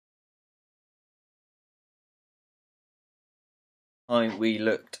we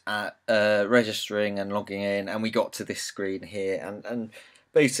looked at registering and logging in, and we got to this screen here, and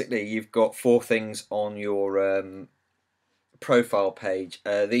basically you've got four things on your profile page.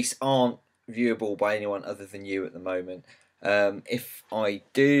 These aren't viewable by anyone other than you at the moment. If I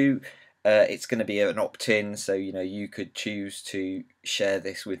do, it's going to be an opt-in, so you could choose to share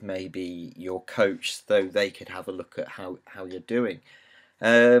this with maybe your coach, so they could have a look at how you're doing.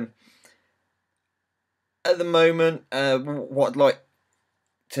 At the moment, what I'd like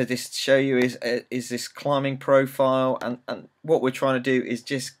to just show you is this climbing profile, and what we're trying to do is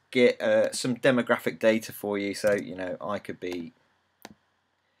just get some demographic data for you. So I could be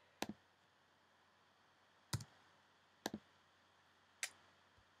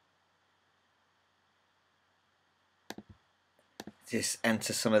just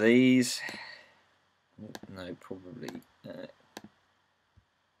enter some of these. No, probably.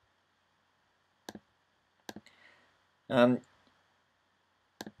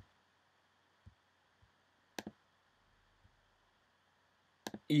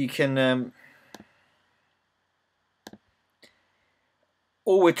 You can.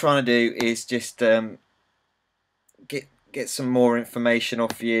 All we're trying to do is just get some more information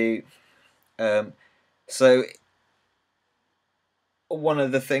off you. So one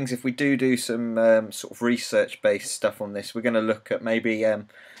of the things, if we do some sort of research-based stuff on this, we're going to look at maybe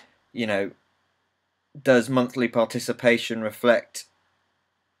does monthly participation reflect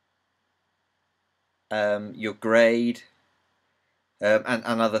your grade, and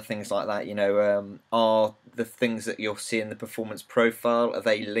other things like that. Are the things that you'll see in the performance profile, are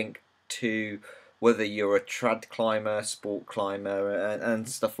they linked to whether you're a trad climber, sport climber, and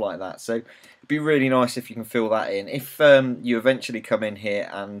stuff like that? So it'd be really nice if you can fill that in. If you eventually come in here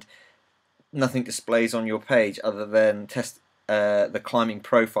and nothing displays on your page other than the climbing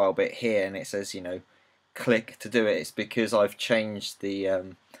profile bit here, and it says click to do it, it's because I've changed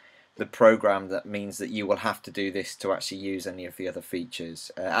the program that means that you will have to do this to actually use any of the other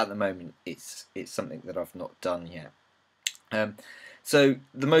features. At the moment, it's something that I've not done yet. So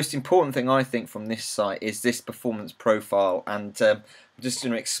the most important thing I think from this site is this performance profile, and I'm just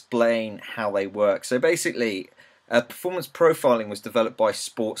going to explain how they work. So basically, performance profiling was developed by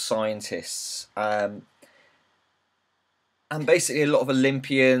sports scientists, and basically a lot of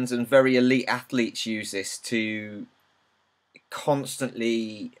Olympians and very elite athletes use this to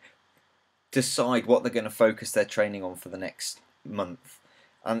constantly decide what they're going to focus their training on for the next month,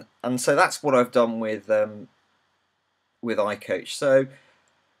 and so that's what I've done with iCoach. So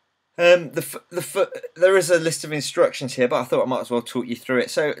there is a list of instructions here, but I thought I might as well talk you through it.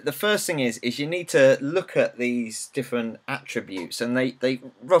 So the first thing is you need to look at these different attributes, and they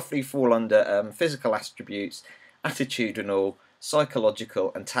roughly fall under physical attributes, attitudinal,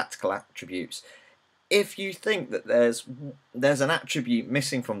 psychological, and tactical attributes. If you think that there's an attribute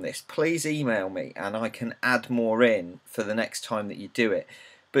missing from this, please email me and I can add more in for the next time that you do it.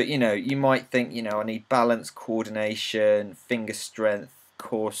 But you might think, I need balance, coordination, finger strength,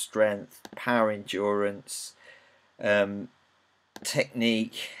 core strength, power endurance,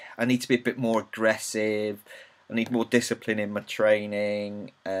 technique. I need to be a bit more aggressive. I need more discipline in my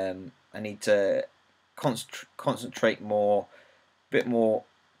training. I need to concentrate more, a bit more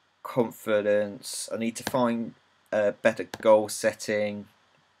confidence. I need to find better goal setting.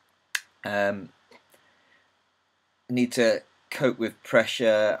 I need to cope with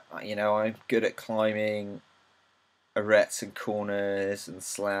pressure. I'm good at climbing arêtes and corners and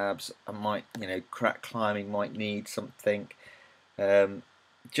slabs. I might, crack climbing might need something.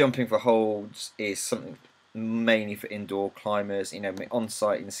 Jumping for holds is something mainly for indoor climbers. My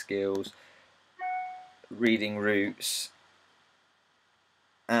on-sighting skills, reading routes.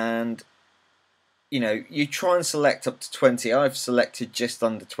 And you try and select up to 20. I've selected just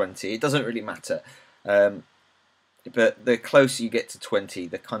under 20. It doesn't really matter, but the closer you get to 20,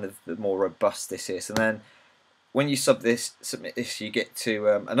 the more robust this is. And then when you submit this, you get to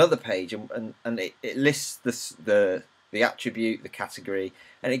another page, and it lists the attribute, the category,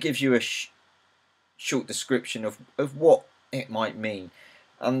 and it gives you a short description of what it might mean.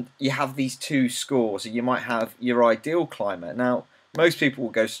 And you have these two scores. You might have your ideal climber. Now, most people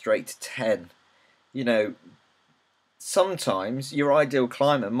will go straight to 10. Sometimes your ideal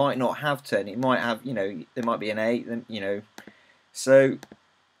climber might not have 10. It might have, there might be an 8. So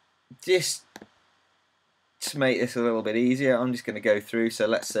just to make this a little bit easier, I'm just going to go through. So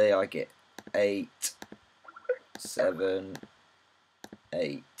let's say I get 8, 7,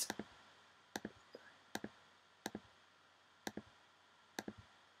 8.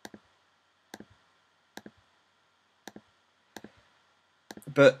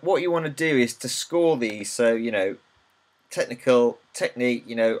 But what you want to do is to score these, so technical technique,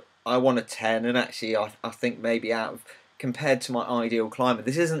 you know, I want a 10, and actually I think maybe out of, compared to my ideal climber,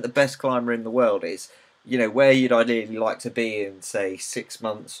 this isn't the best climber in the world. It's, you know, where you'd ideally like to be in, say, 6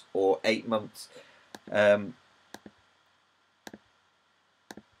 months or 8 months.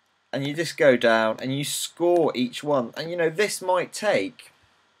 And you just go down and you score each one. And, you know, this might take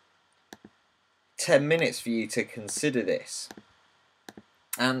 10 minutes for you to consider this.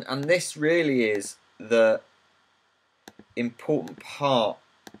 And this really is the important part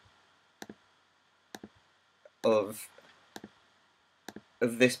of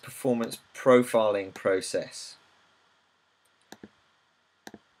this performance profiling process.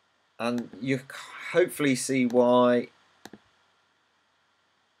 And you hopefully see why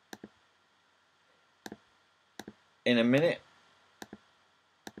in a minute.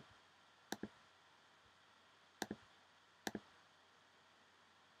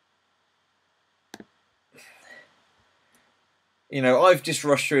 You know, I've just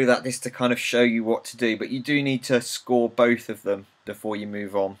rushed through that just to kind of show you what to do, but you do need to score both of them before you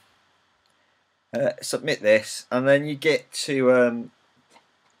move on. Submit this, and then you get to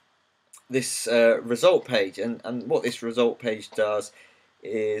this result page, and what this result page does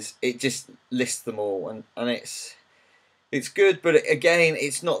is it just lists them all, and it's good, but again,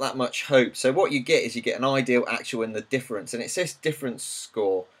 it's not that much hope. So what you get is you get an ideal, actual, and the difference, and it's this difference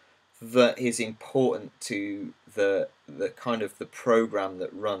score that is important to the kind of the program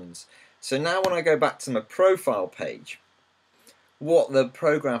that runs. So now when I go back to my profile page, what the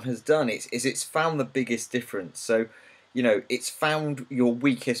program has done is it's found the biggest difference. So, you know, it's found your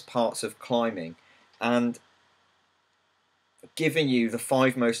weakest parts of climbing and giving you the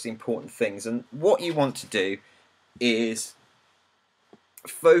 5 most important things. And what you want to do is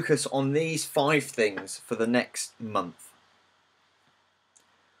focus on these 5 things for the next month.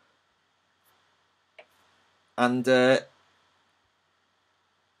 And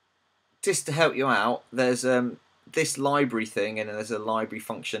just to help you out, there's this library thing, and there's a library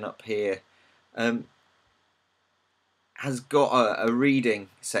function up here, has got a reading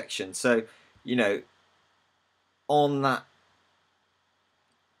section. So, you know, on that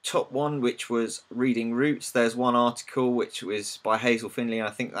top one, which was reading routes, there's one article which was by Hazel Finley, and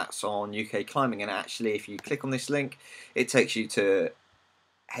I think that's on UK Climbing. And actually, if you click on this link, it takes you to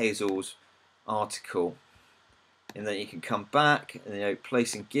Hazel's article, and then you can come back and, you know,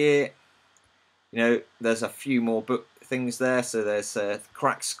 placing gear. You know, there's a few more book things there. So there's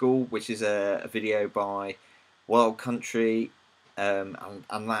Crack School, which is a video by Wild Country, and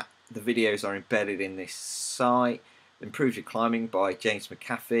that the videos are embedded in this site. Improve Your Climbing by James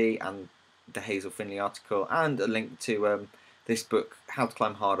McAfee, and the Hazel Finley article, and a link to this book, How to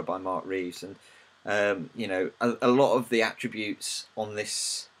Climb Harder by Mark Reeves. And you know, a lot of the attributes on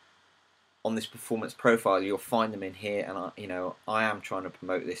this performance profile, you'll find them in here. And you know, I am trying to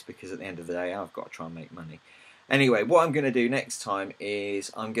promote this because at the end of the day, I've got to try and make money. Anyway, what I'm going to do next time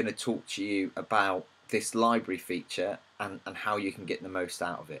is I'm going to talk to you about this library feature and how you can get the most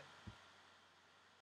out of it.